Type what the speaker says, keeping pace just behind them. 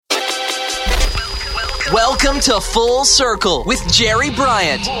Welcome to Full Circle with Jerry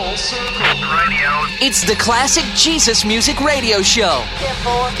Bryant. Full Circle Radio. It's the classic Jesus music radio show.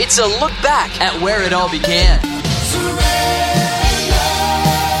 It's a look back at where it all began.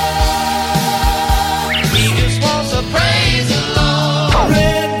 We just want to praise the Lord.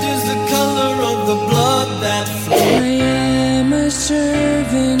 Red is the color of the blood that flows. I am a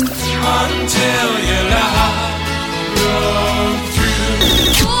servant Until your life runs through.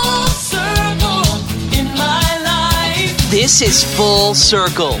 Full circle in my life. This is Full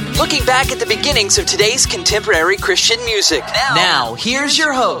Circle, looking back at the beginnings of today's contemporary Christian music. Now here's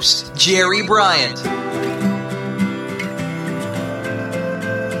your host, Jerry Bryant.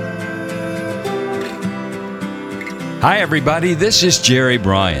 Hi, everybody. This is Jerry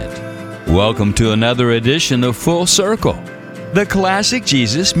Bryant. Welcome to another edition of Full Circle, the classic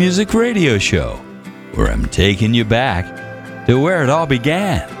Jesus music radio show, where I'm taking you back to where it all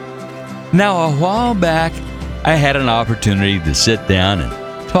began. Now, a while back, I had an opportunity to sit down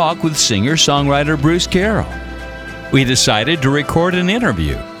and talk with singer-songwriter Bruce Carroll. We decided to record an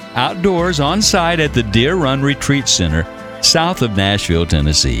interview outdoors on site at the Deer Run Retreat Center south of Nashville,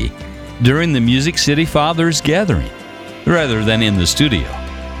 Tennessee, during the Music City Fathers Gathering, rather than in the studio.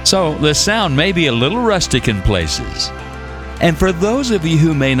 So the sound may be a little rustic in places. And for those of you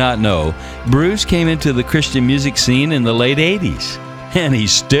who may not know, Bruce came into the Christian music scene in the late 80s, and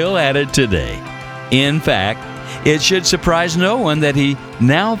he's still at it today. In fact, it should surprise no one that he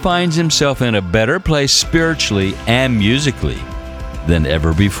now finds himself in a better place spiritually and musically than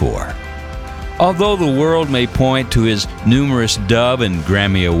ever before. Although the world may point to his numerous Dove and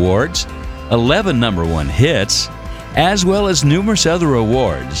Grammy Awards, 11 number one hits, as well as numerous other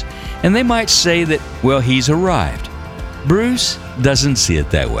awards, and they might say that, well, he's arrived. Bruce doesn't see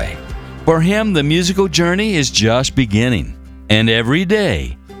it that way. For him, the musical journey is just beginning, and every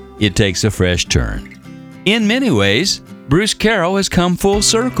day it takes a fresh turn. In many ways, Bruce Carroll has come full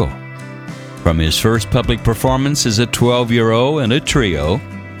circle. From his first public performance as a 12-year-old in a trio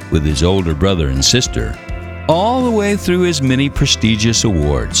with his older brother and sister, all the way through his many prestigious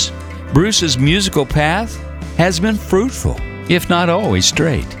awards, Bruce's musical path has been fruitful, if not always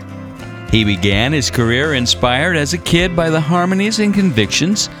straight. He began his career inspired as a kid by the harmonies and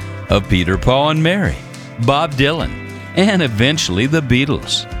convictions of Peter, Paul, and Mary, Bob Dylan, and eventually the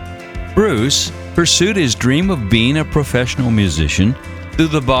Beatles. Bruce pursued his dream of being a professional musician through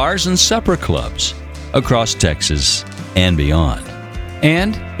the bars and supper clubs across Texas and beyond.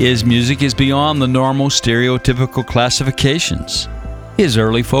 And his music is beyond the normal stereotypical classifications. His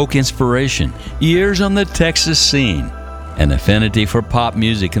early folk inspiration, years on the Texas scene, an affinity for pop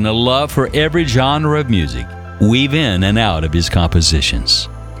music, and a love for every genre of music weave in and out of his compositions.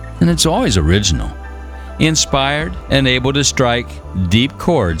 And it's always original, inspired, and able to strike deep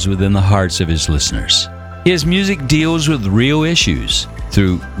chords within the hearts of his listeners. His music deals with real issues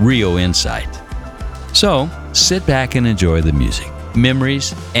through real insight. So, sit back and enjoy the music,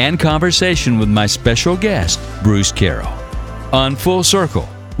 memories, and conversation with my special guest, Bruce Carroll, on Full Circle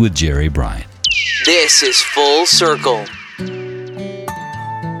with Jerry Bryant. This is Full Circle.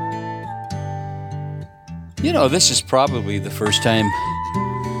 You know, this is probably the first time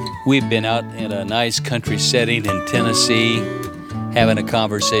we've been out in a nice country setting in Tennessee, having a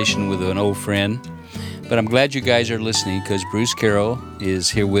conversation with an old friend. But I'm glad you guys are listening because Bruce Carroll is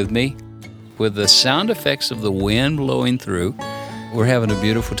here with me with the sound effects of the wind blowing through. We're having a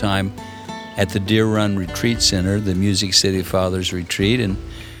beautiful time at the Deer Run Retreat Center, the Music City Fathers Retreat. And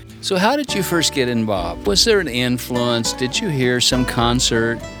so how did you first get involved? Was there an influence? Did you hear some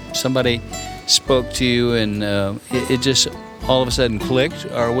concert? Somebody spoke to you and it just all of a sudden clicked?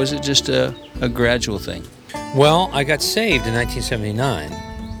 Or was it just a gradual thing? Well, I got saved in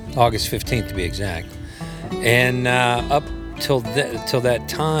 1979, August 15th to be exact. And up till that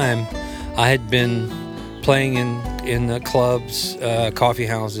time, I had been playing in the clubs, coffee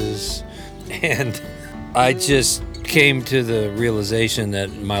houses, and I just came to the realization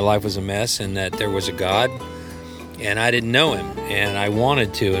that my life was a mess and that there was a God, and I didn't know him, and I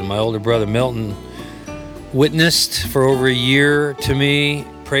wanted to. And my older brother Milton witnessed for over a year to me,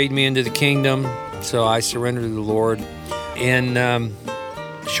 prayed me into the kingdom, so I surrendered to the Lord. And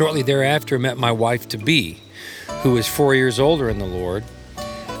shortly thereafter, met my wife-to-be, who was 4 years older in the Lord,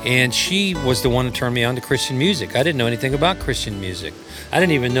 and she was the one who turned me on to Christian music. I didn't know anything about Christian music. I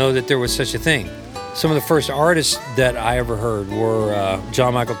didn't even know that there was such a thing. Some of the first artists that I ever heard were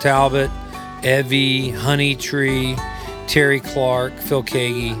John Michael Talbot, Evie, Honey Tree, Terry Clark, Phil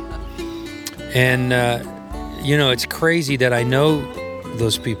Keaggy. And, it's crazy that I know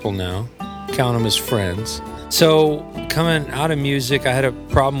those people now, count them as friends. So coming out of music, I had a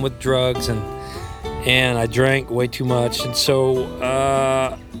problem with drugs, and and I drank way too much. And so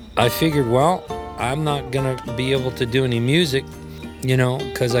I figured, well, I'm not going to be able to do any music,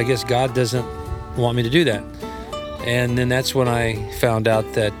 because I guess God doesn't want me to do that. And then that's when I found out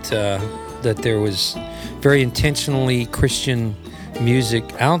that there was very intentionally Christian music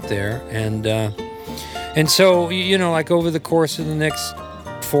out there. And so, like over the course of the next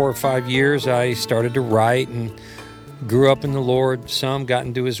 4 or 5 years, I started to write and grew up in the Lord some, got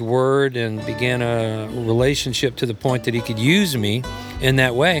into His Word, and began a relationship to the point that He could use me in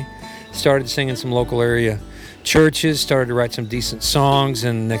that way. Started singing some local area churches, started to write some decent songs,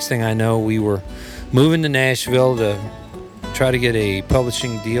 and next thing I know, we were moving to Nashville to try to get a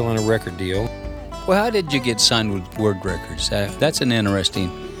publishing deal and a record deal. Well, how did you get signed with Word Records? That's an interesting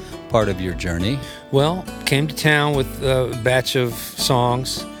part of your journey. Well, came to town with a batch of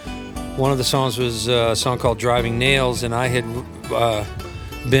songs. One of the songs was a song called Driving Nails, and I had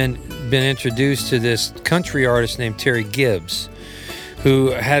been introduced to this country artist named Terry Gibbs,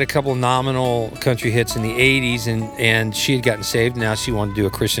 who had a couple nominal country hits in the 80s, and she had gotten saved. Now she wanted to do a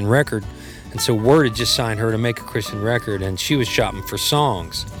Christian record. And so Word had just signed her to make a Christian record, and she was shopping for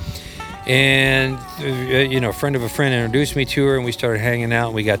songs. And, a friend of a friend introduced me to her, and we started hanging out,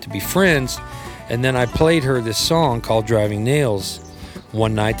 and we got to be friends. And then I played her this song called Driving Nails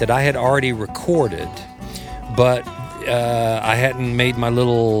one night that I had already recorded, but I hadn't made my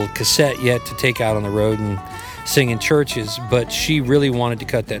little cassette yet to take out on the road and sing in churches. But she really wanted to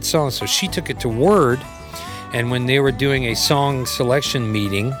cut that song, so she took it to Word. And when they were doing a song selection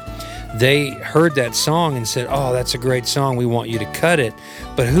meeting, they heard that song and said, "Oh, that's a great song. We want you to cut it.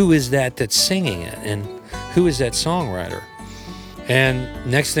 But who is that that's singing it? And who is that songwriter?" And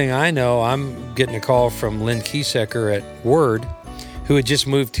next thing I know, I'm getting a call from Len Kiesecker at Word, who had just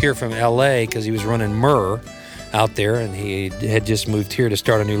moved here from L.A. because he was running Myrrh out there, and he had just moved here to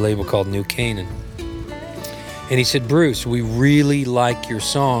start a new label called New Canaan. And he said, "Bruce, we really like your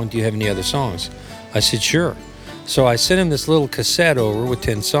song. Do you have any other songs?" I said, "Sure." So I sent him this little cassette over with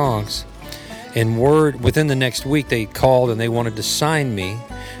 10 songs, and Word, within the next week, they called and they wanted to sign me,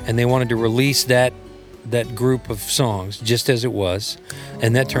 and they wanted to release that group of songs just as it was,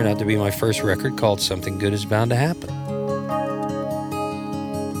 and that turned out to be my first record called Something Good Is Bound to Happen.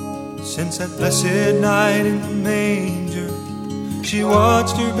 Since that blessed night in the manger, she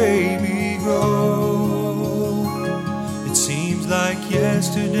watched her baby grow. It seems like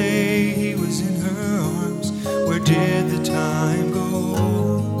yesterday he was in her arms. Where did the time go?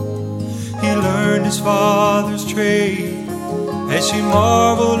 He learned his father's trade as she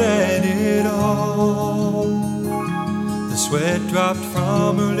marveled at it all. The sweat dropped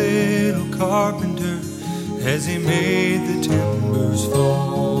from her little carpenter as he made the timbers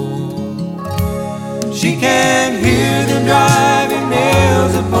fall. She can hear them driving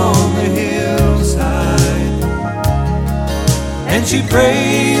nails upon the hillside, and she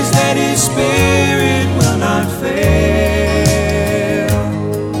prays that his spirit will not fail.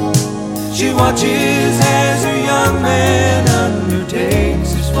 She watches as her young man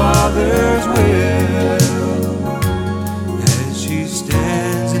undertakes his father's will, as she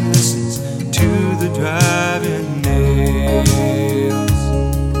stands and listens to the driving nails.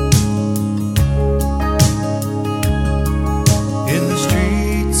 In the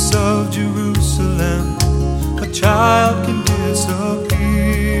streets of Jerusalem, a child can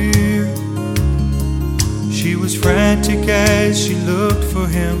disappear. She was frantic as she looked for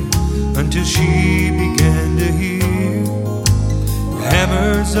him until she began to hear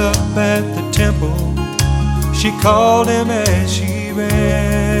hammers up at the temple. She called him as she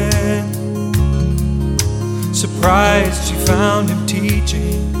ran. Surprised, she found him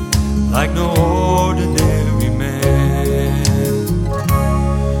teaching like no ordinary man.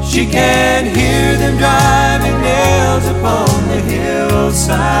 She can hear them driving nails upon the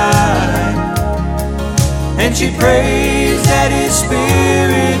hillside, and she prays that his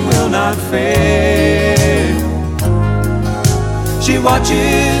spirit will not fail. She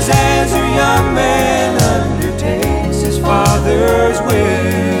watches as her young man undertakes his father's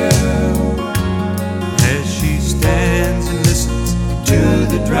will, as she stands and listens to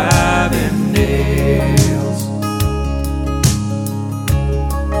the driving nails.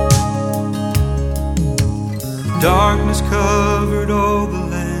 Darkness covered all the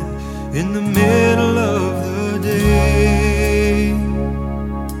land in the middle of the day.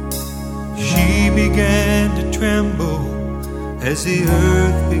 She began to tremble as the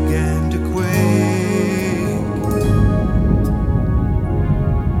earth began to quake.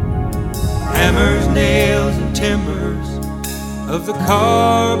 Hammers, nails, and timbers of the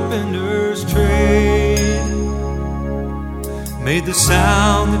carpenter's trade made the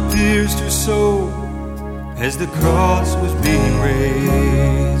sound that pierced her soul as the cross was being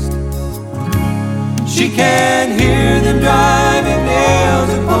raised. She can hear them driving nails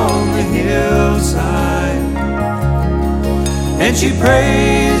upon the hillside, and she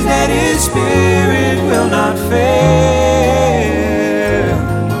prays that his spirit will not fail.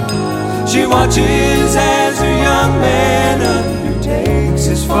 She watches as her young man undertakes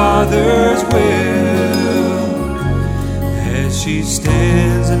his father's will, as she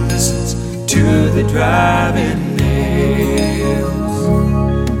stands and listens to the driving nails,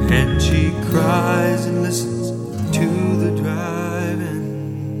 and she cries and listens to the driving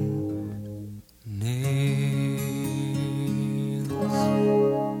nails.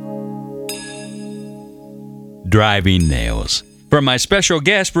 Driving Nails, from my special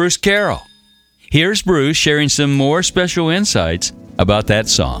guest, Bruce Carroll. Here's Bruce sharing some more special insights about that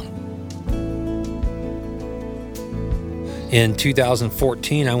song. In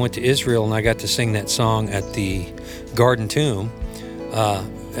 2014, I went to Israel and I got to sing that song at the Garden Tomb,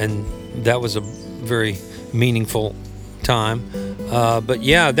 and that was a very meaningful time. But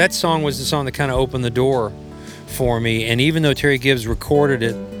yeah, that song was the song that kind of opened the door for me. And even though Terry Gibbs recorded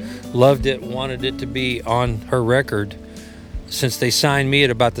it, loved it, wanted it to be on her record, since they signed me at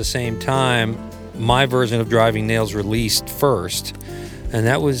about the same time, my version of Driving Nails released first, and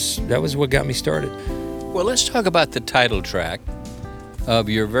that was what got me started. Well, let's talk about the title track of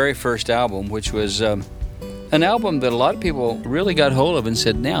your very first album, which was an album that a lot of people really got hold of and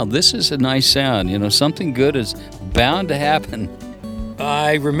said, now, this is a nice sound. You know, something good is bound to happen.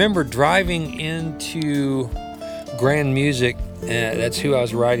 I remember driving into Grand Music, that's who I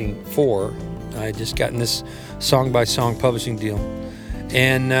was writing for. I had just gotten this song-by-song publishing deal.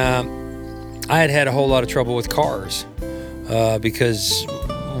 And I had a whole lot of trouble with cars because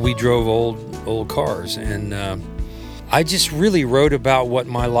we drove old cars, and I just really wrote about what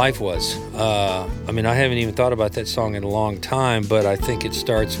my life was. I mean, I haven't even thought about that song in a long time, but I think it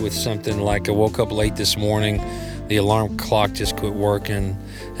starts with something like, I woke up late this morning, the alarm clock just quit working,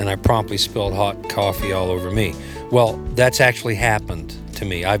 and I promptly spilled hot coffee all over me. Well, that's actually happened to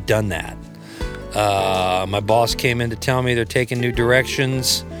me. I've done that. My boss came in to tell me they're taking new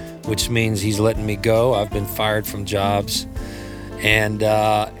directions, which means he's letting me go. I've been fired from jobs. And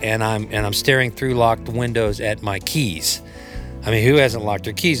I'm staring through locked windows at my keys. I mean, who hasn't locked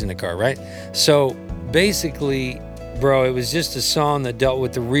their keys in the car, right? So basically, bro, it was just a song that dealt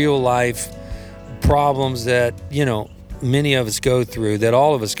with the real life problems that, you know, many of us go through, that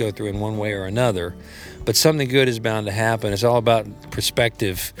all of us go through in one way or another. But something good is bound to happen. It's all about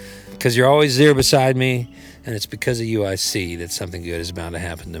perspective, because you're always there beside me, and it's because of you I see that something good is bound to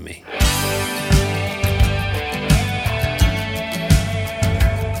happen to me.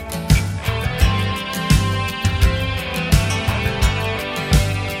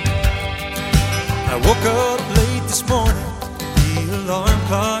 I woke up late this morning, the alarm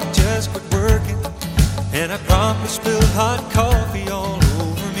clock just quit working, and I promptly spilled hot coffee all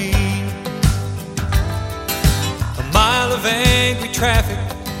over me. A mile of angry traffic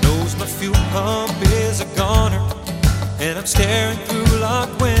knows my fuel pump is a goner, and I'm staring through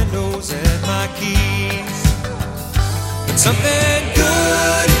locked windows at my keys. But something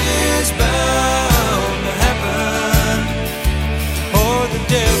good is bound to happen, or the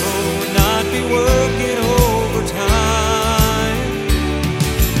devil would not be working overtime.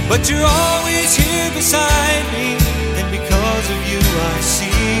 But you're always here beside me, and because of you I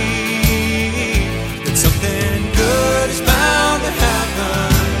see that something good is bound to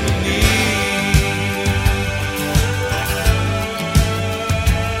happen to me.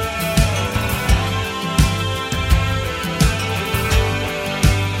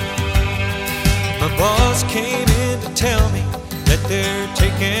 My boss came in to tell me that they're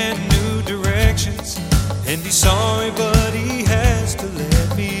taking new directions, and he's sorry but he has to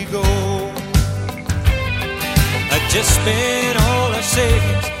let me go. I just spent all our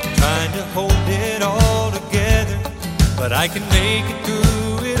savings trying to hold it all together, but I can make it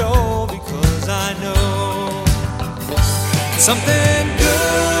through it all because I know something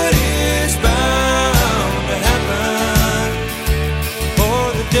good is bound to happen,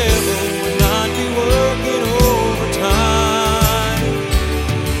 or the devil will not be working overtime.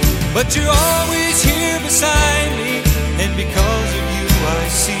 But you're always here beside me, and because of you I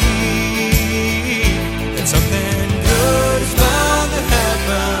see that something good is bound to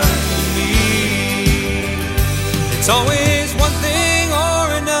happen to me. It's always one thing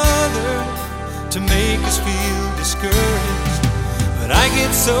or another to make us feel discouraged, but I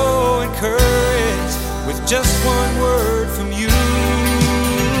get so encouraged with just one word from you.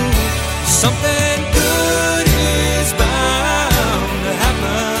 Something good is bound to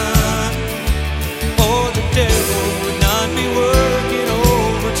happen, or the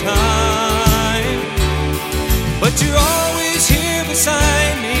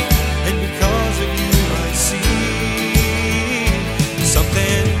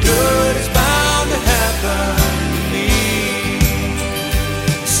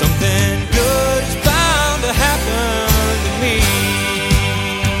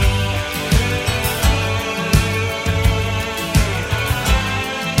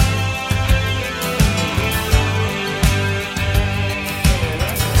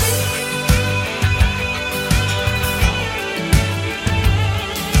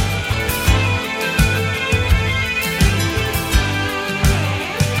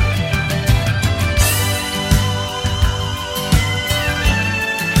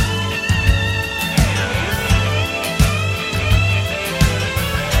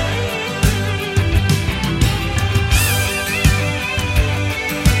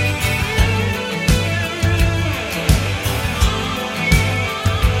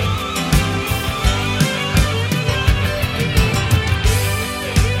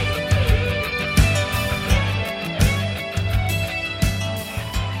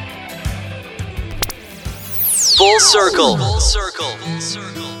Full Circle.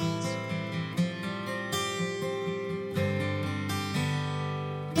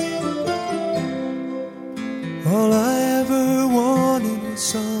 All I ever wanted was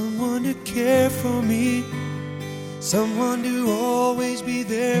someone to care for me, someone to always be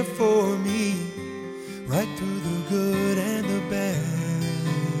there for me, right through the good and the bad.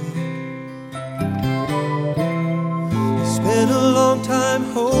 Spent a long time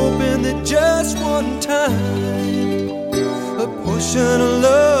hoping that just one time a portion of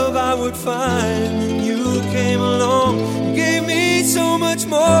love I would find, and you came along and gave me so much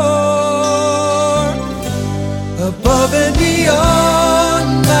more. Above and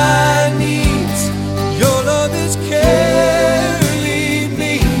beyond my needs, your love has carried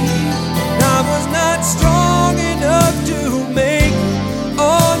me. And I was not strong enough to make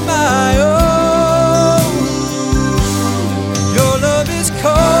on my own. Your love has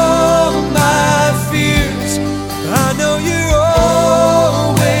calmed my fears. I know you're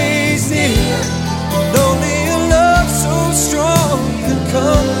always near, and only a love so strong can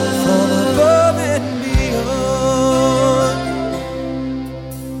come from above and beyond.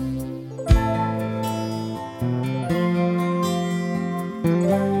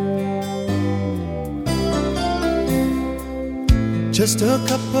 Just a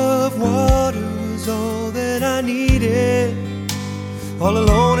cup of water was all that I needed. All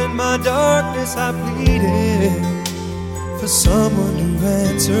alone in my darkness I pleaded for someone to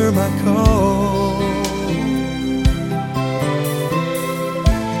answer my call.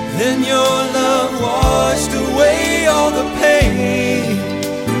 Then your love washed away all the pain.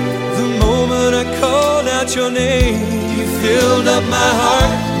 The moment I called out your name, you filled up my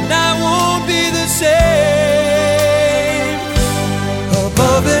heart, and I won't be the same.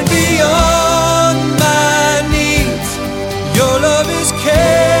 Above and beyond my needs, your love has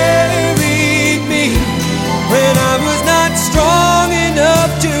carried me. When I was not strong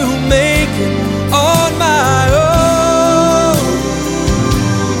enough to make it on my own,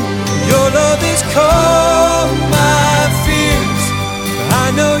 your love has calmed my fears.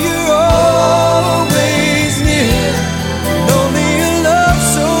 I know you're always near, and only a love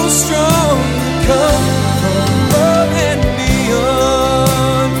so strong can come from above and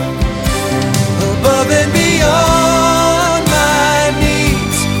beyond. Above and beyond my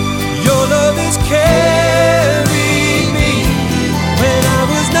needs, your love has carried me. When I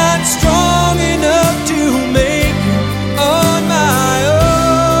was not strong enough to make it on my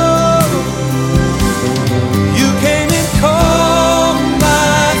own, you came and calmed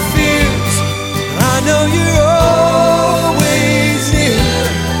my fears. I know you're always near,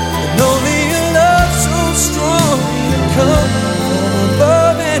 and only a love so strong can come from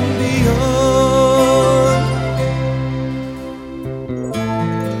above and beyond.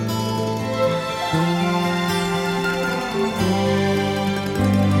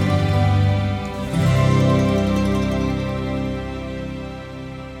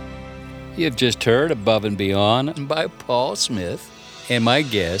 You've just heard Above and Beyond by Paul Smith, and my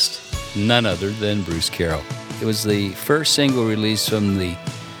guest, none other than Bruce Carroll. It was the first single released from the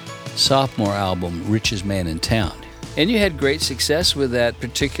sophomore album, Richest Man in Town. And you had great success with that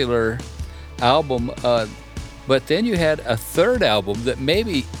particular album, but then you had a third album that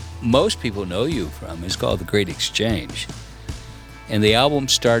maybe most people know you from. It's called The Great Exchange. And the album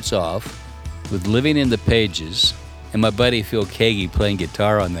starts off with Living in the Pages, and my buddy Phil Keaggy playing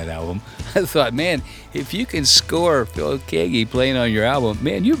guitar on that album. I thought, man, if you can score Phil Keaggy playing on your album,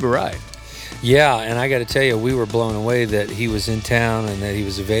 man, you've arrived. Yeah, and I got to tell you, we were blown away that he was in town and that he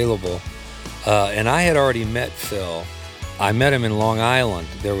was available. And I had already met Phil. I met him in Long Island.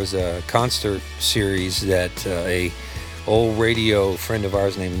 There was a concert series that a old radio friend of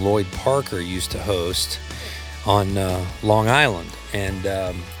ours named Lloyd Parker used to host on Long Island. And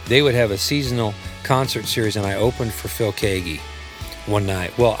they would have a seasonal concert series, and I opened for Phil Keaggy one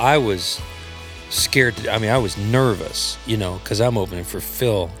night. Well, I was scared. I was nervous, because I'm opening for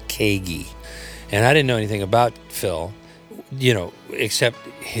Phil Keaggy. And I didn't know anything about Phil, except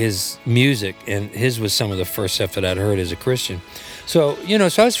his music, and his was some of the first stuff that I'd heard as a Christian. So,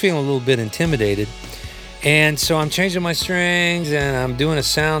 so I was feeling a little bit intimidated. And so I'm changing my strings, and I'm doing a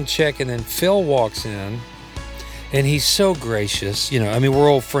sound check, and then Phil walks in, and he's so gracious. We're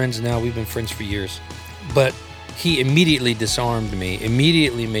old friends now. We've been friends for years. But he immediately disarmed me,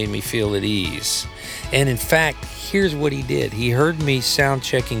 immediately made me feel at ease. And in fact, here's what he did. He heard me sound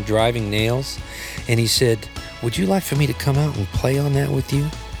checking Driving Nails, and he said, "Would you like for me to come out and play on that with you?"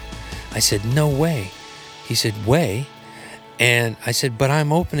 I said, "No way." He said, "Way?" And I said, "But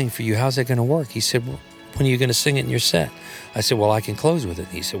I'm opening for you. How's that going to work?" He said, "Well, when are you going to sing it in your set?" I said, "Well, I can close with it."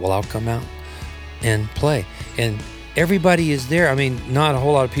 He said, "Well, I'll come out." and play. And everybody is there. I mean, not a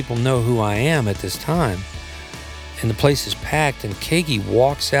whole lot of people know who I am at this time. And the place is packed, and Keiki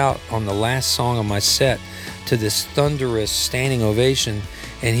walks out on the last song of my set to this thunderous standing ovation,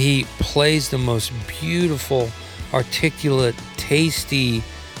 and he plays the most beautiful, articulate, tasty,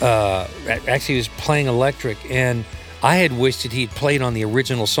 actually he was playing electric, and I had wished that he'd played on the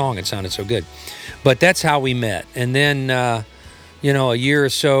original song. It sounded so good. But that's how we met. And then, a year or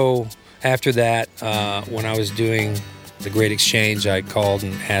so after that, when I was doing The Great Exchange, I called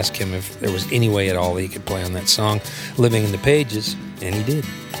and asked him if there was any way at all he could play on that song, Living in the Pages, and he did.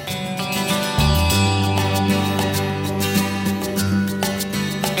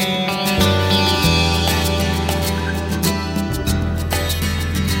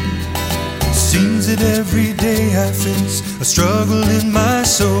 Seems that every day I face a struggle in my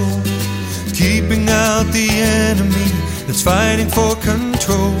soul, keeping out the enemy that's fighting for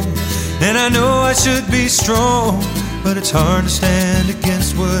control. And I know I should be strong, but it's hard to stand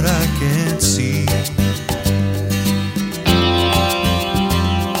against what I can't see.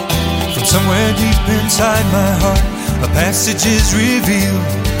 From somewhere deep inside my heart, a passage is revealed,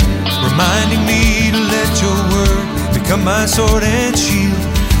 reminding me to let your word become my sword and shield.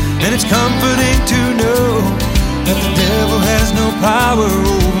 And it's comforting to know that the devil has no power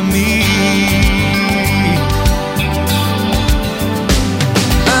over me.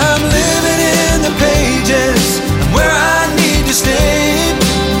 I'm living in the pages, I'm where I need to stay,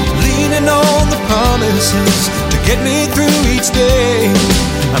 leaning on the promises to get me through each day.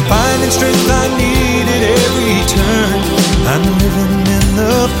 I'm finding strength I need at every turn. I'm living in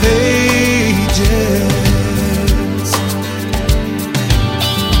the pages.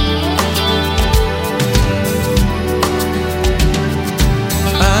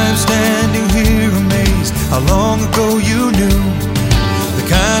 I'm standing here amazed how long ago you knew the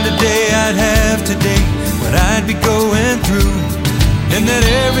kind of day I'd have today, what I'd be going through, and that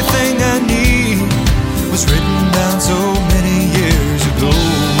everything I need was written down so many years ago.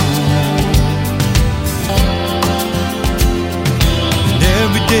 And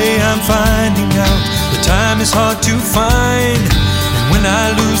every day I'm finding out the time is hard to find, and when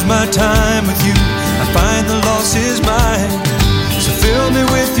I lose my time with you, I find the loss is mine. So fill me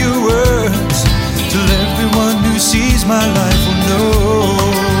with your words, till everyone who sees my life will know.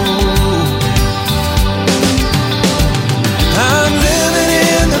 I'm living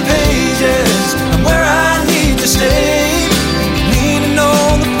in the pages, I'm where I need to stay, leaning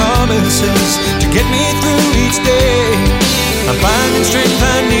on the promises to get me through each day. I'm finding strength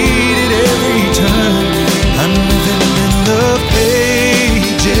I need at every turn. I'm living in the pages.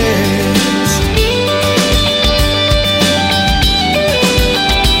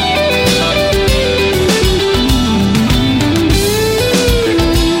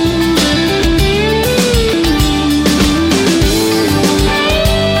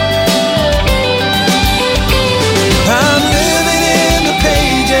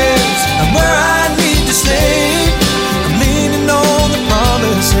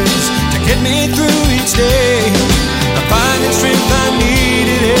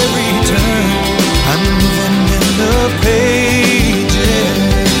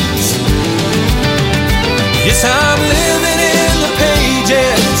 Yes, I'm living in the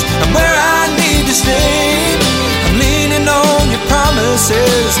pages, I'm where I need to stay. I'm leaning on your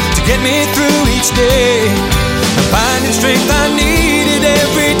promises to get me through each day. I'm finding strength I need at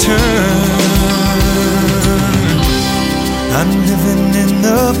every turn. I'm living in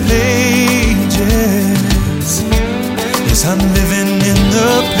the pages. Yes, I'm living in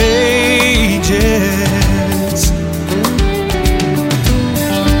the pages.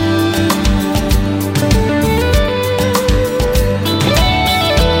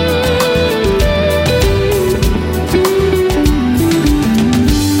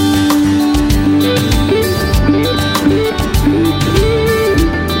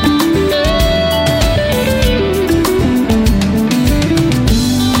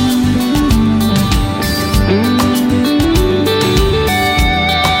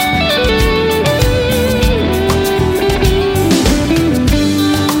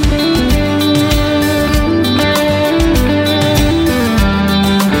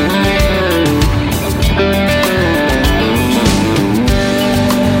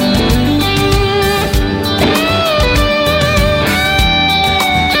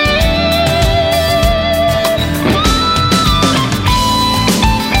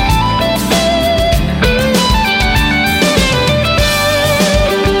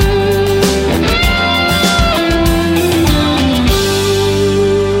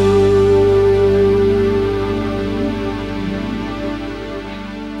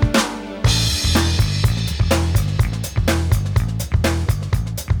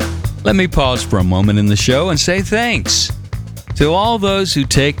 Let me pause for a moment in the show and say thanks to all those who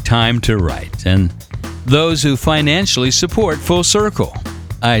take time to write and those who financially support Full Circle.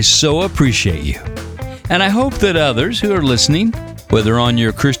 I so appreciate you. And I hope that others who are listening, whether on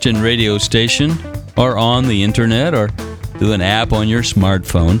your Christian radio station or on the internet or through an app on your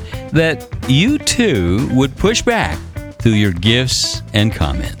smartphone, that you too would push back through your gifts and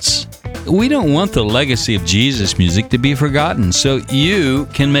comments. We don't want the legacy of Jesus music to be forgotten, so you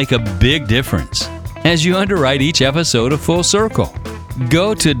can make a big difference as you underwrite each episode of Full Circle.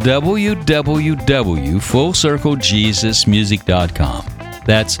 Go to www.fullcirclejesusmusic.com.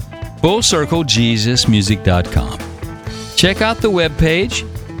 That's fullcirclejesusmusic.com. Check out the webpage,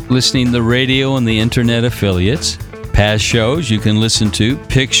 listening to the radio and the internet affiliates, past shows you can listen to,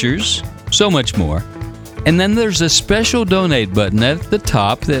 pictures, so much more. And then there's a special donate button at the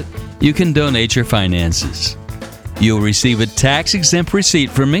top that you can donate your finances. You'll receive a tax-exempt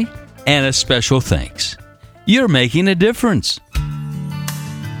receipt from me and a special thanks. You're making a difference.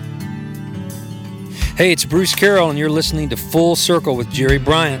 Hey, it's Bruce Carroll, and you're listening to Full Circle with Jerry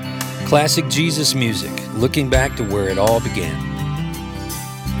Bryant, classic Jesus music, looking back to where it all began.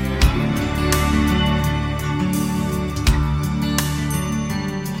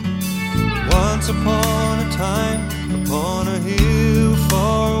 Once upon a time, upon a hill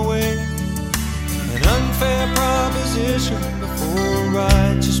far away, an unfair proposition before a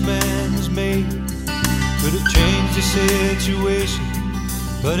righteous man was made. Could have changed the situation,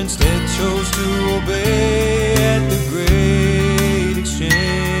 but instead chose to obey at the great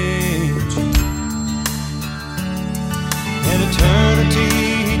exchange. An eternity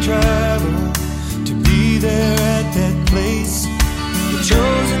he traveled to be there at that place, the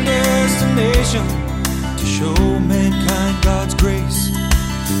chosen destination to show mankind God's grace.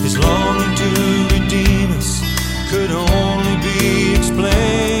 His longing to redeem us could only be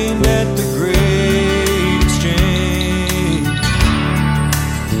explained at the great exchange.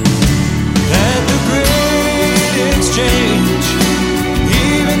 At the great exchange,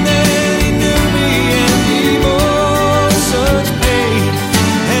 even then he knew me and he bore such pain,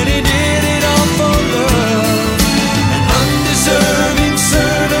 and he did it all for love. An undeserving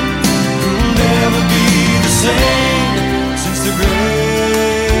servant who'll never be the same since the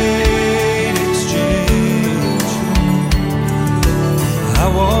great exchange. I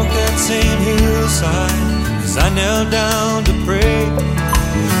walked that same hillside as I knelt down to pray.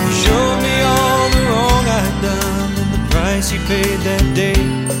 He showed me all the wrong I'd done and the price he paid that day.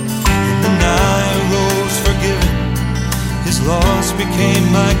 And then I rose forgiven. His loss became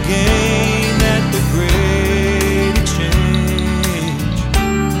my gain at the great exchange.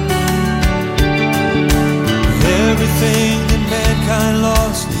 Everything that mankind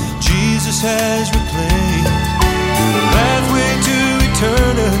lost, Jesus has reclaimed. The pathway to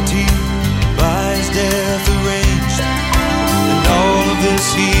eternity by his death arranged. And all of this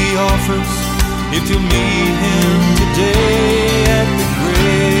he offers if you meet him today at the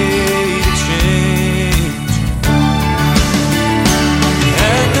great exchange.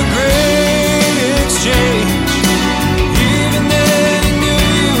 At the great exchange, even then he knew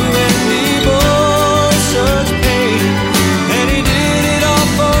you and he bore such pain, and he did it all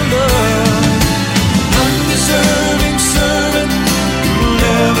for love. Undeserving servant who'll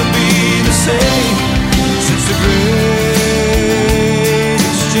never be the same since the great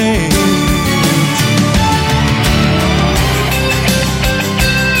exchange. Since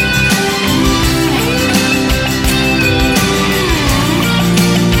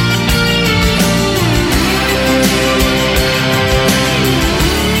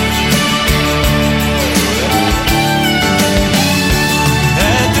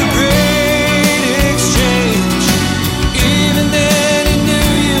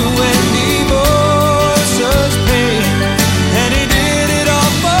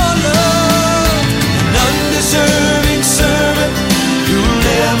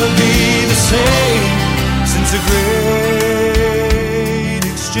the great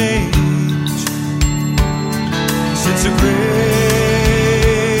exchange, since the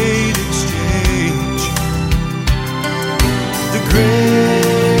great exchange, the great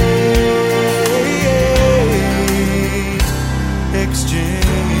exchange.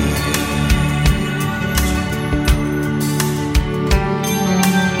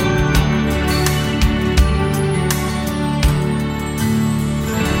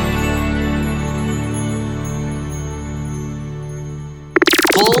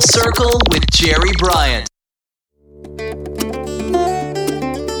 Full Circle with Jerry Bryant.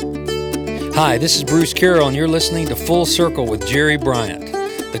 Hi, this is Bruce Carroll, and you're listening to Full Circle with Jerry Bryant,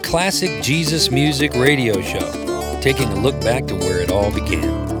 the classic Jesus music radio show, taking a look back to where it all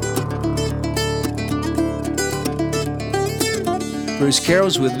began. Bruce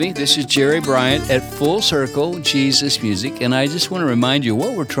Carroll's with me. This is Jerry Bryant at Full Circle Jesus Music, and I just want to remind you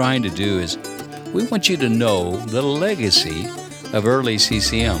what we're trying to do is we want you to know the legacy of early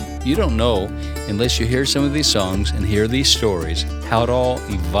CCM. You don't know unless you hear some of these songs and hear these stories how it all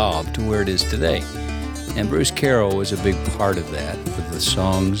evolved to where it is today. And Bruce Carroll was a big part of that with the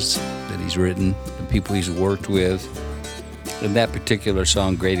songs that he's written, the people he's worked with. And that particular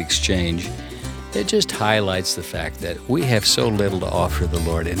song, Great Exchange, it just highlights the fact that we have so little to offer the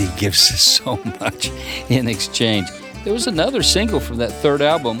Lord, and He gives us so much in exchange. There was another single from that third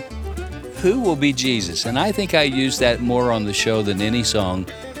album, Who Will Be Jesus? And I think I used that more on the show than any song,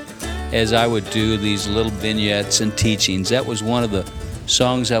 as I would do these little vignettes and teachings. That was one of the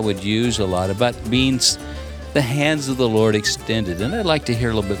songs I would use a lot, about being the hands of the Lord extended. And I'd like to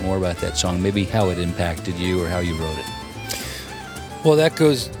hear a little bit more about that song, maybe how it impacted you or how you wrote it. Well, that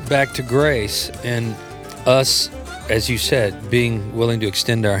goes back to grace and us, as you said, being willing to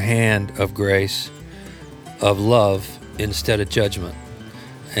extend our hand of grace, of love, instead of judgment.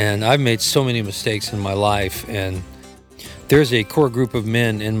 And I've made so many mistakes in my life, and there's a core group of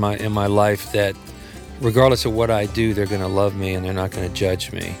men in my life that, regardless of what I do, they're going to love me and they're not going to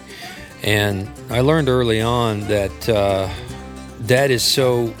judge me. And I learned early on that that is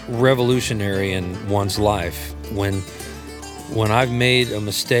so revolutionary in one's life. When I've made a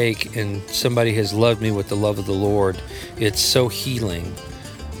mistake and somebody has loved me with the love of the Lord, it's so healing,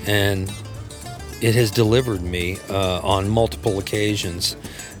 and it has delivered me on multiple occasions.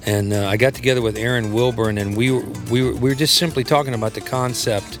 And I got together with Aaron Wilburn, and we were just simply talking about the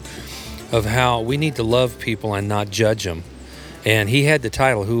concept of how we need to love people and not judge them. And he had the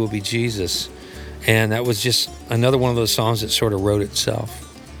title, Who Will Be Jesus? And that was just another one of those songs that sort of wrote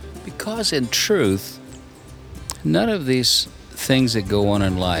itself. Because in truth, none of these things that go on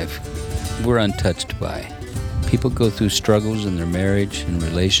in life we're untouched by. People go through struggles in their marriage and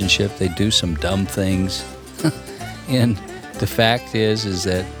relationship. They do some dumb things. And the fact is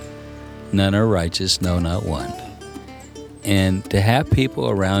that none are righteous, no, not one. And to have people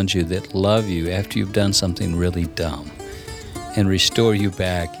around you that love you after you've done something really dumb and restore you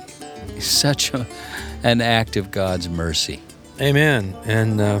back is such an act of God's mercy. Amen.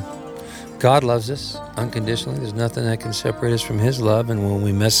 And God loves us unconditionally. There's nothing that can separate us from His love. And when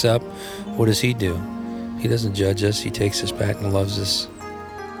we mess up, what does He do? He doesn't judge us. He takes us back and loves us.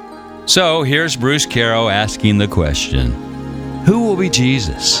 So here's Bruce Carroll asking the question, who will be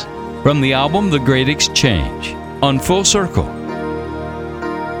Jesus? From the album The Great Exchange on Full Circle.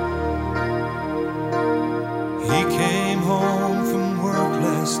 He came home from work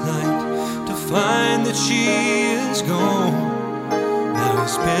last night to find that she is gone. Now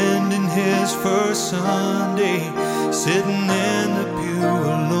he's spending his first Sunday sitting in the pew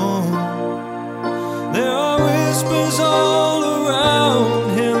alone. There are whispers all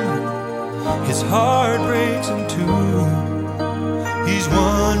around him. His heart breaks in two. He's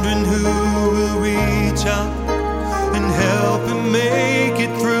wondering who will reach out and help him make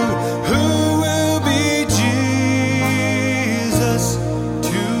it through. Who will be Jesus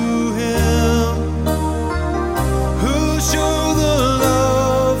to him? Who'll show the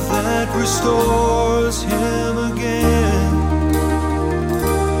love that restores him again?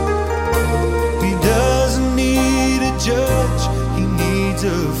 He doesn't need a judge, he needs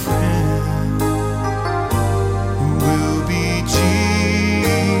a friend. Who will be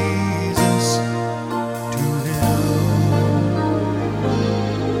Jesus to him?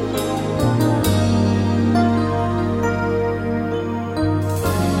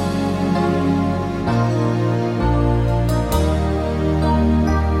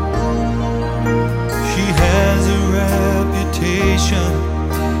 She has a reputation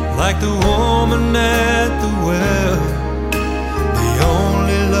like the woman at the well. The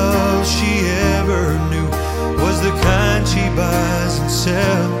only love she ever knew was the kind she buys and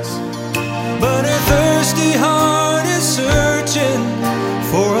sells. But her thirsty heart is searching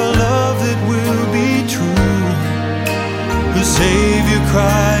for a love that will be true. The Savior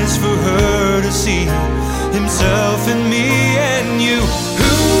cries for her to see Himself in me and you.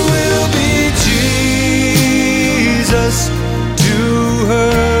 Who will be Jesus to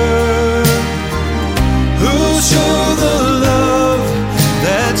her? Who'll show the love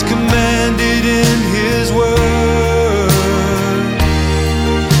that's commanded in His word?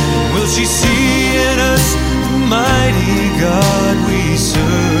 Will she see in us the mighty God we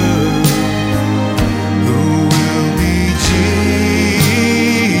serve? Who will be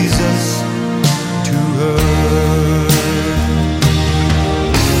Jesus to her?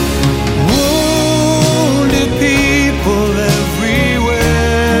 Wounded people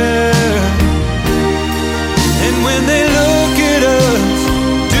everywhere, and when they look at us,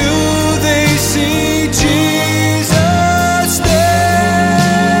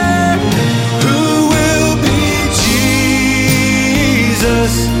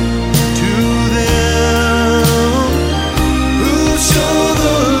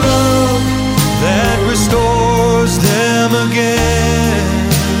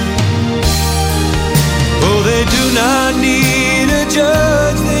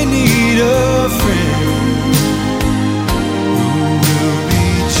 judge, they need a friend. Who will be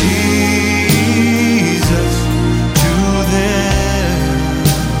Jesus to them?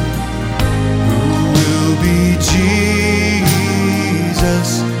 Who will be Jesus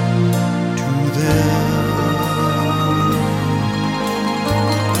to them?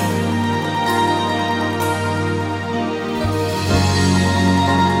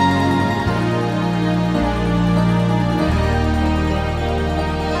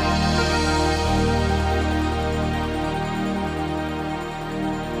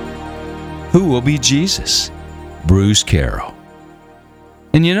 Who will be Jesus? Bruce Carroll.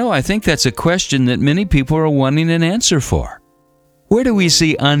 And you know, I think that's a question that many people are wanting an answer for. Where do we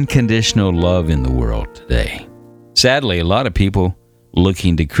see unconditional love in the world today? Sadly, a lot of people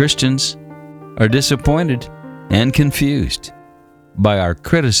looking to Christians are disappointed and confused by our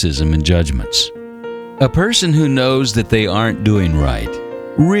criticism and judgments. A person who knows that they aren't doing right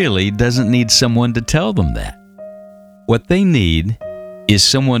really doesn't need someone to tell them that. What they need is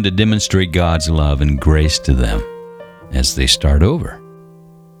someone to demonstrate God's love and grace to them as they start over.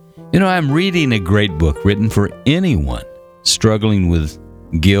 You know, I'm reading a great book written for anyone struggling with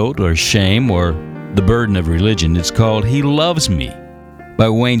guilt or shame or the burden of religion. It's called He Loves Me by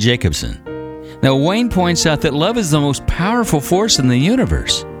Wayne Jacobson. Now, Wayne points out that love is the most powerful force in the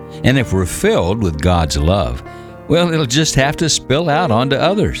universe. And if we're filled with God's love, well, it'll just have to spill out onto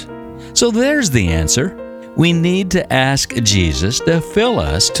others. So there's the answer. We need to ask Jesus to fill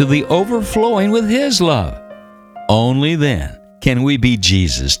us to the overflowing with His love. Only then can we be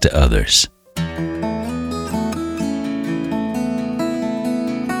Jesus to others.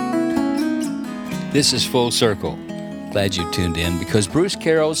 This is Full Circle. Glad you tuned in because Bruce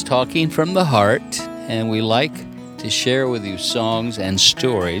Carroll's talking from the heart, and we like to share with you songs and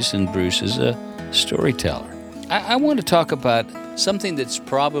stories, and Bruce is a storyteller. I want to talk about something that's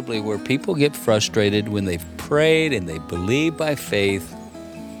probably where people get frustrated when they've prayed and they believe by faith,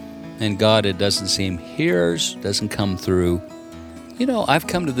 and God, it doesn't seem hears, doesn't come through. You know, I've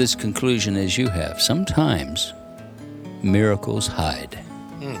come to this conclusion as you have. Sometimes miracles hide.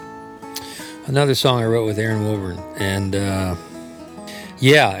 Another song I wrote with Aaron Wilburn. And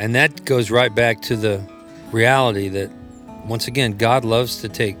and that goes right back to the reality that, once again, God loves to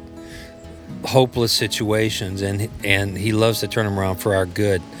take hopeless situations and He loves to turn them around for our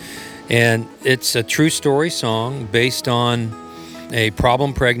good. And it's a true story song based on a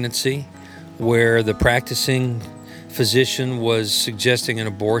problem pregnancy where the practicing physician was suggesting an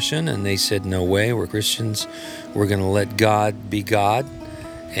abortion, and they said, no way, we're Christians, we're going to let God be God.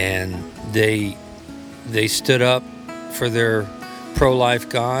 And they stood up for their pro-life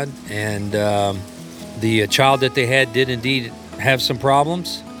God, and the child that they had did indeed have some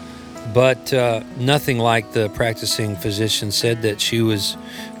problems, but nothing like the practicing physician said that she was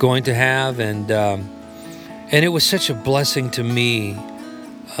going to have. And it was such a blessing to me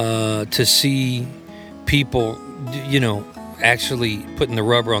to see people, actually putting the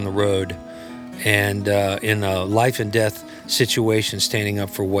rubber on the road and in a life and death situation, standing up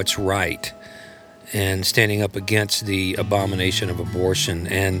for what's right and standing up against the abomination of abortion.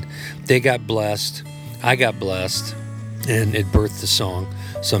 And they got blessed. I got blessed. And it birthed the song,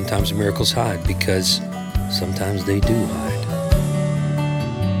 Sometimes Miracles Hide, because sometimes they do hide.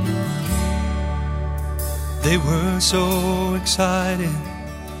 They were so excited,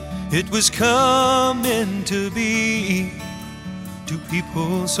 it was coming to be. Two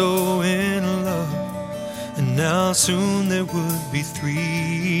people so in love, and now soon there would be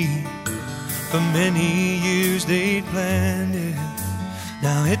three. For many years they'd planned it,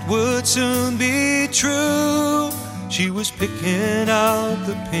 now it would soon be true. She was picking out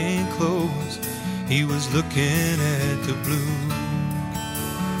the pink clothes, he was looking at the blue.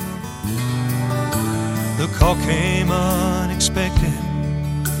 The call came unexpected,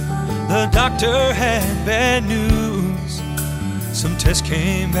 the doctor had bad news. Some tests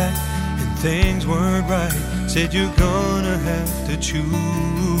came back and things weren't right, said you're gonna have to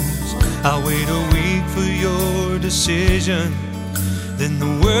choose. I'll wait a week for your decision. Then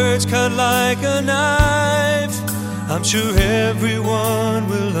the words cut like a knife. I'm sure everyone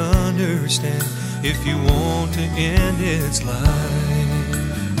will understand if you want to end its life.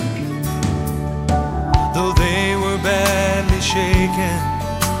 Though they were badly shaken,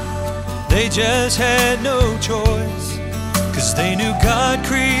 they just had no choice, 'cause they knew God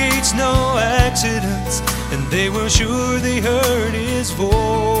creates no accidents, and they were sure they heard His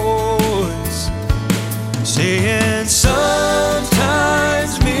voice saying,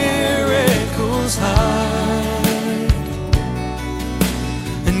 sometimes miracles hide,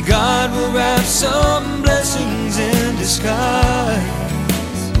 and God will wrap some blessings in disguise.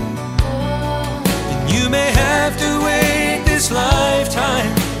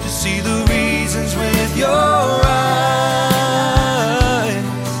 lifetime to see the reasons with your eyes.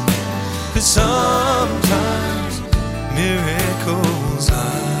 'Cause sometimes miracles hide.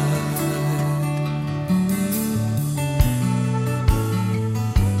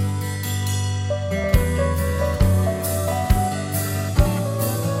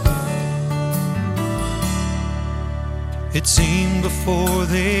 It seemed before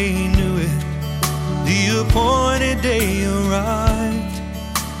they knew it, the appointed day arrived.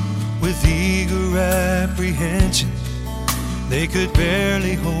 With eager apprehension, they could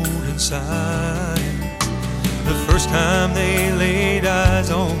barely hold inside. The first time they laid eyes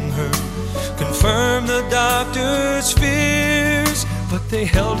on her confirmed the doctor's fears, but they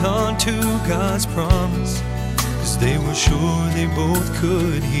held on to God's promise, 'cause they were sure they both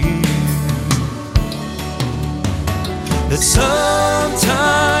could hear that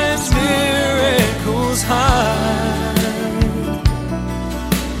sometimes miracles hide.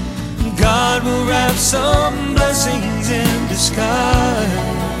 God will wrap some blessings in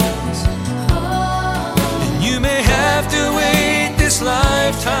disguise, and you may have to wait this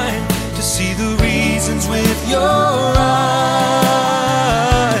lifetime to see the reasons with your eyes.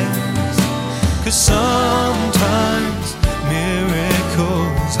 'Cause sometimes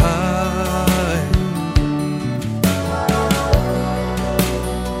miracles hide.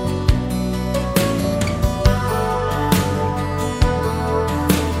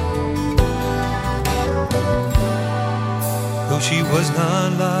 She was not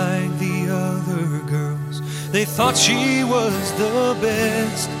like the other girls. They thought she was the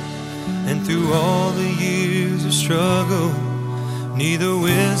best, and through all the years of struggle, neither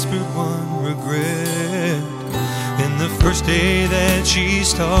whispered one regret. And the first day that she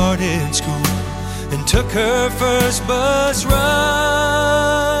started school and took her first bus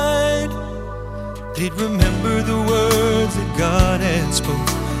ride, they'd remember the words that God had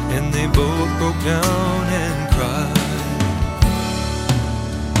spoken, and they both broke down and cried.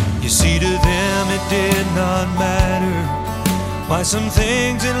 You see, to them it did not matter why some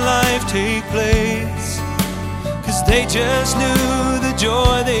things in life take place, 'cause they just knew the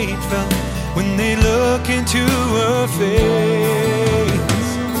joy they felt when they look into her face.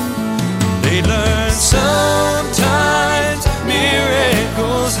 They learned sometimes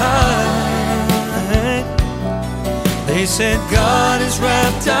miracles hide. They said God has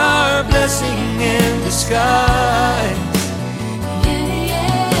wrapped our blessing in disguise.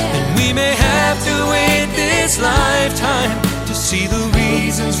 We may have to wait this lifetime to see the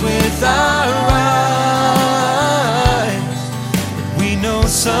reasons with our eyes. We know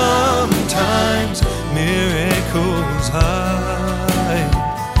sometimes miracles hide.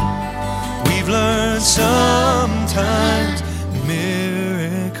 We've learned sometimes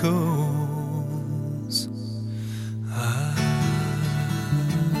miracles hide.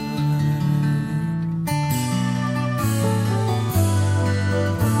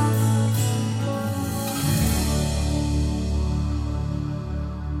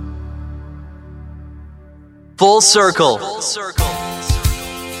 Full Circle.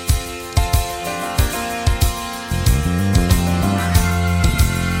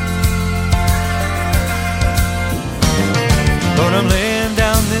 Lord, I'm laying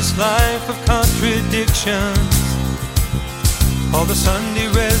down this life of contradictions, all the Sunday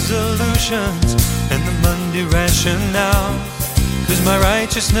resolutions and the Monday rationale, 'cause my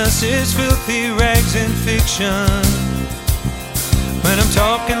righteousness is filthy rags and fiction. When I'm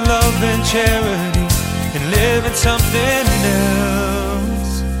talking love and charity and living something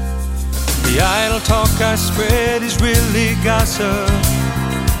else, the idle talk I spread is really gossip,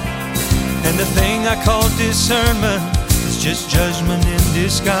 and the thing I call discernment is just judgment in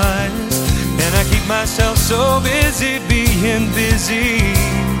disguise. And I keep myself so busy being busy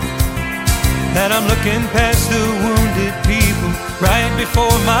that I'm looking past the wounded people right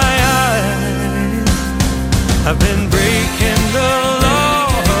before my eyes. I've been breaking the law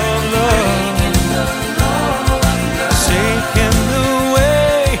of love, forsaking the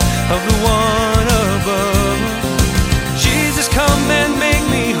way of the one above. Jesus, come and make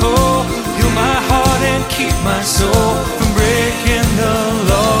me whole, heal my heart and keep my soul from breaking the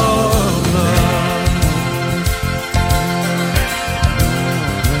law of love.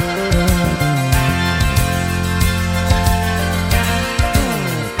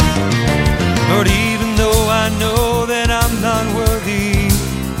 Lord, even though I know that I'm not worthy,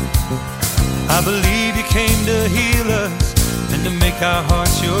 I believe you came to heal us and to make our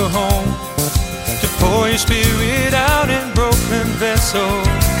hearts your home, to pour your spirit out in broken vessels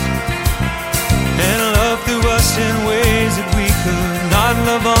and love through us in ways that we could not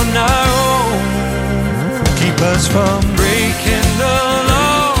love on our own. Keep us from breaking the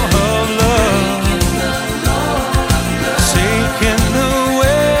law of love, seeking the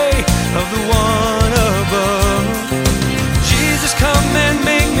way of the one above. Jesus, come and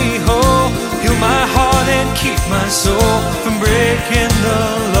make me whole, heal my heart and keep my soul from breaking the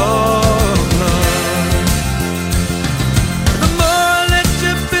law of love. The more I let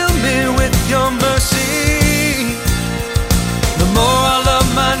you fill me with your mercy, the more I love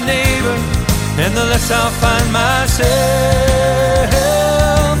my neighbor, and the less I'll find myself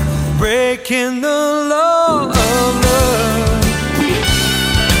breaking the law of love.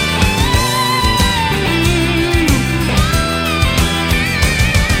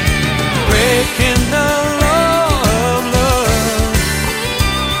 Breaking the law of love.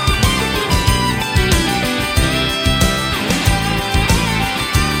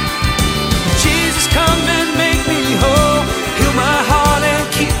 Jesus, come and make me whole, heal my heart and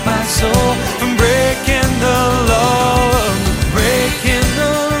keep my soul from breaking the law, breaking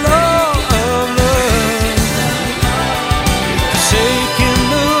the law of love, forsaking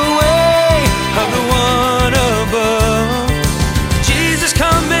the way of the one above. Jesus,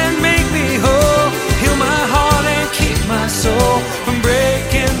 come and make me whole, heal my heart and keep my soul from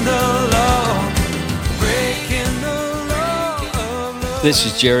breaking the law, breaking the law of love. This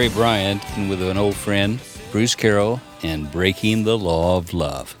is Jerry Bryant with an old friend, Bruce Carroll, and Breaking the Law of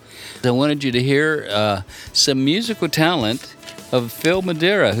Love. I wanted you to hear some musical talent of Phil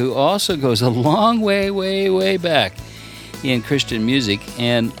Madeira, who also goes a long way, way back in Christian music,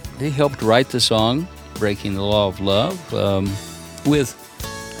 and he helped write the song Breaking the Law of Love with,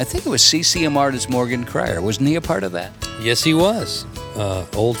 I think it was CCM artist Morgan Cryer. Wasn't he a part of that? Yes, he was.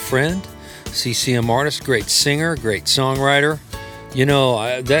 Old friend, CCM artist, great singer, great songwriter. You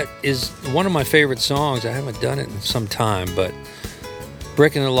know, that is one of my favorite songs. I haven't done it in some time, but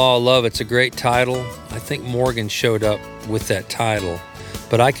Breaking the Law of Love, it's a great title. I think Morgan showed up with that title,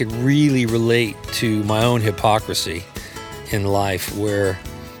 but I could really relate to my own hypocrisy in life where,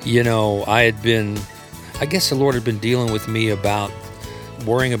 you know, I guess the Lord had been dealing with me about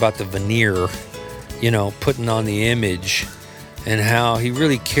worrying about the veneer, you know, putting on the image, and how he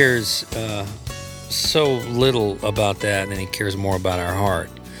really cares so little about that, and he cares more about our heart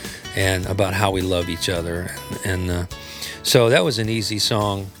and about how we love each other. And so that was an easy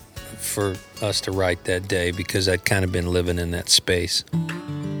song for us to write that day because I'd kind of been living in that space.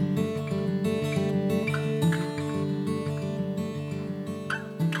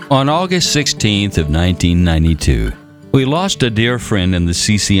 On August 16th of 1992, we lost a dear friend in the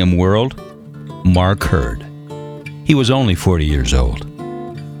CCM world, Mark Hurd. He was only 40 years old.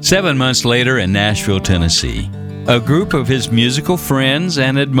 7 months later in Nashville, Tennessee, a group of his musical friends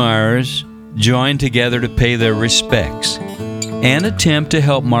and admirers joined together to pay their respects and attempt to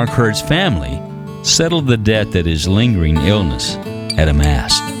help Mark Hurd's family settle the debt that his lingering illness had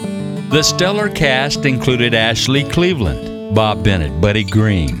amassed. The stellar cast included Ashley Cleveland, Bob Bennett, Buddy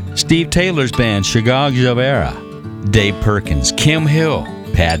Green, Steve Taylor's band Chicago Javera, Dave Perkins, Kim Hill,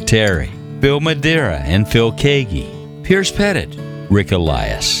 Pat Terry, Phil Madeira and Phil Kagi, Pierce Pettit, Rick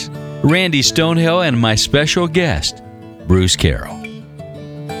Elias, Randy Stonehill, and my special guest, Bruce Carroll.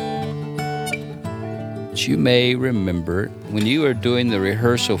 You may remember when you were doing the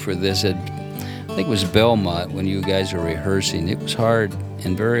rehearsal for this at, I think it was Belmont, when you guys were rehearsing. It was hard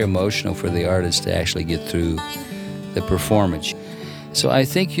and very emotional for the artist to actually get through the performance. So I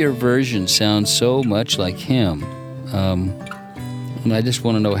think your version sounds so much like him. And I just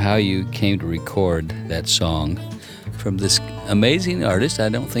want to know how you came to record that song from this amazing artist I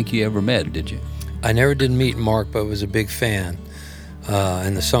don't think you ever met, did you? I never did meet Mark, but was a big fan.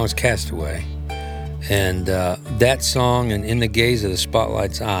 And the song's Castaway. And that song and In the Gaze of the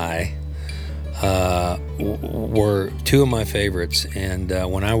Spotlight's Eye were two of my favorites. And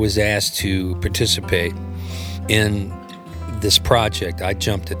when I was asked to participate in this project, I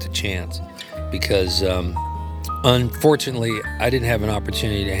jumped at the chance because unfortunately I didn't have an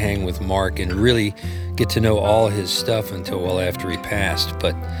opportunity to hang with Mark and really get to know all his stuff until well after he passed.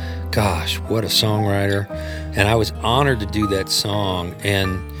 But gosh, what a songwriter. And I was honored to do that song.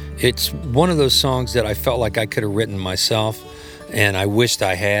 And it's one of those songs that I felt like I could have written myself, and I wished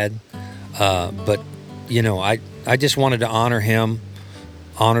I had. But, you know, I just wanted to honor him,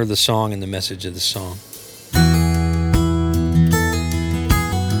 honor the song and the message of the song.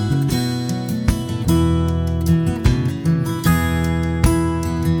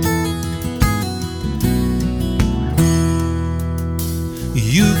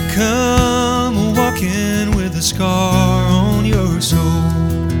 You've come walking with a scar on your soul,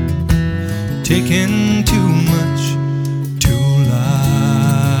 taking too much too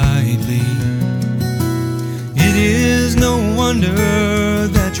lightly. It is no wonder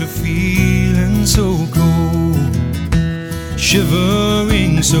that you're feeling so cold,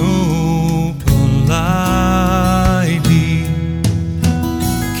 shivering so politely.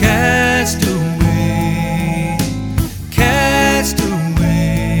 Cast away, cast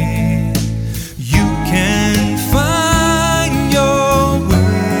away. You can find your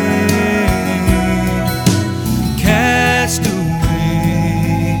way. Cast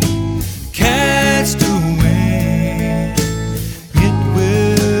away, cast away. It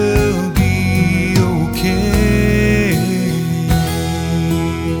will be okay.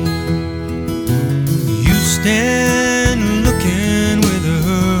 You stand looking with a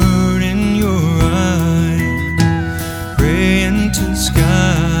hurt in your eye, praying to the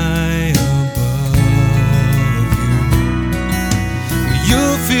sky above you.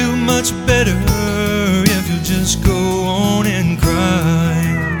 You'll feel much better if you just go on and cry,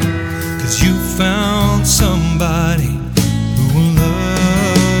 'cause you found somebody who will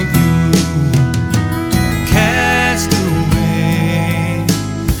love you. Cast away,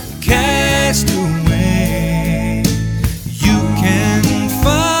 cast away. You can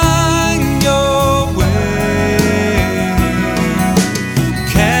find your way.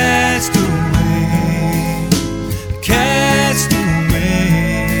 Cast away, cast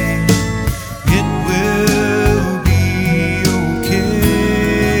away. It will be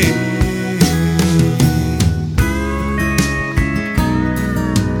okay.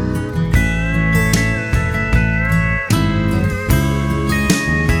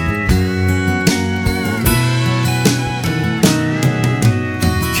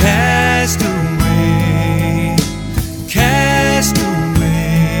 Cast away, cast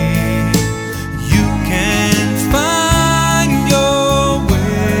away. You can find your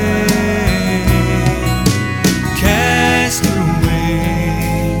way. Cast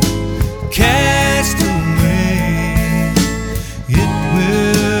away, cast away. It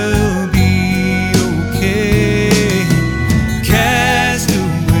will be okay. Cast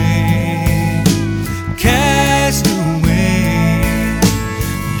away, cast away.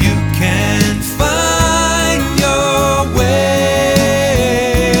 You can find your way.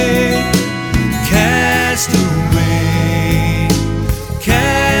 Cast away,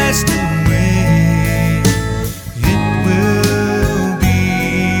 cast away. It will be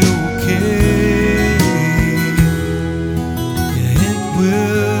okay. Yeah, it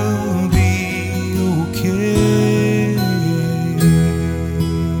will be okay.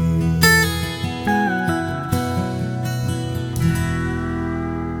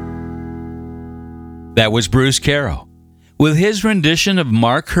 That was Bruce Carroll with his rendition of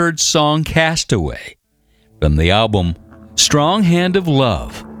Mark Hurd's song Castaway from the album Strong Hand of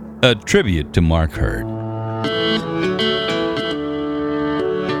Love, a tribute to Mark Hurd.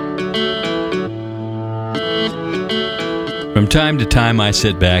 From time to time, I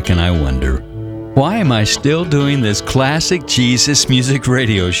sit back and I wonder, why am I still doing this classic Jesus music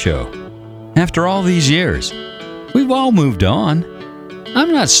radio show? After all these years, we've all moved on.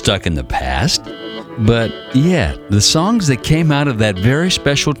 I'm not stuck in the past. But yet, the songs that came out of that very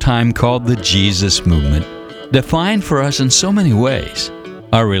special time called the Jesus movement define for us in so many ways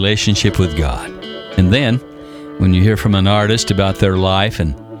our relationship with God. And then, when you hear from an artist about their life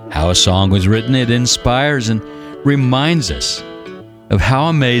and how a song was written, it inspires and reminds us of how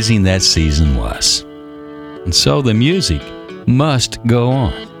amazing that season was. And so the music must go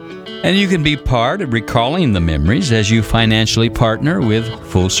on. And you can be part of recalling the memories as you financially partner with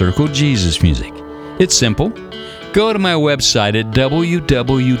Full Circle Jesus Music. It's simple. Go to my website at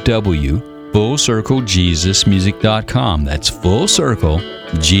www.fullcirclejesusmusic.com. That's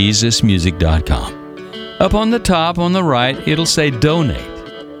fullcirclejesusmusic.com. Up on the top, on the right, it'll say Donate.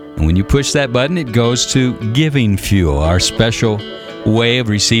 And when you push that button, it goes to Giving Fuel, our special way of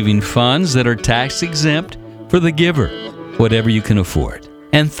receiving funds that are tax exempt for the giver, whatever you can afford.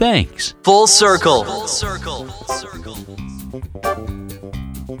 And thanks. Full Circle.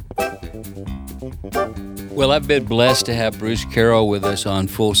 Well, I've been blessed to have Bruce Carroll with us on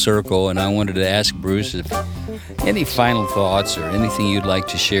Full Circle, and I wanted to ask Bruce if any final thoughts or anything you'd like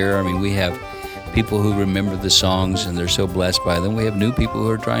to share. I mean, we have people who remember the songs and they're so blessed by them. We have new people who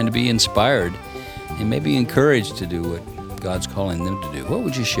are trying to be inspired and maybe encouraged to do what God's calling them to do. What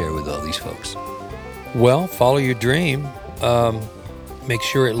would you share with all these folks? Well, follow your dream. Make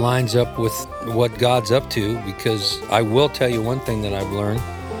sure it lines up with what God's up to, because I will tell you one thing that I've learned.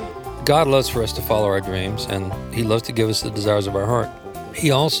 God loves for us to follow our dreams, and He loves to give us the desires of our heart.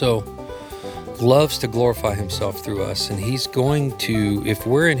 He also loves to glorify Himself through us, and He's going to, if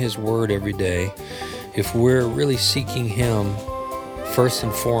we're in His Word every day, if we're really seeking Him first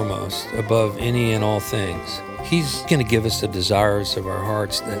and foremost above any and all things, He's going to give us the desires of our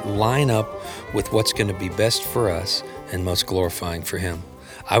hearts that line up with what's going to be best for us and most glorifying for Him.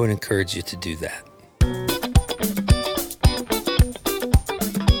 I would encourage you to do that.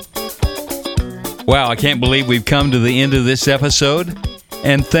 Wow, I can't believe we've come to the end of this episode.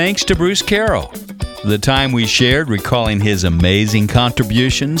 And thanks to Bruce Carroll for the time we shared recalling his amazing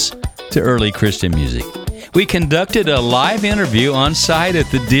contributions to early Christian music. We conducted a live interview on site at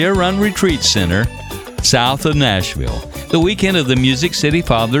the Deer Run Retreat Center, south of Nashville, the weekend of the Music City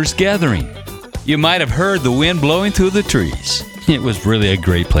Fathers Gathering. You might have heard the wind blowing through the trees. It was really a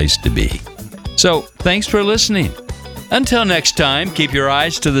great place to be. So, thanks for listening. Until next time, keep your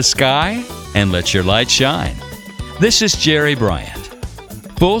eyes to the sky and let your light shine. This is Jerry Bryant.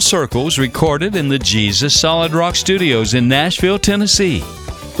 Full Circle's recorded in the Jesus Solid Rock Studios in Nashville, Tennessee.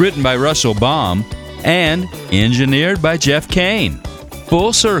 Written by Russell Baum and engineered by Jeff Kane.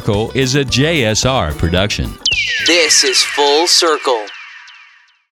 Full Circle is a JSR production. This is Full Circle.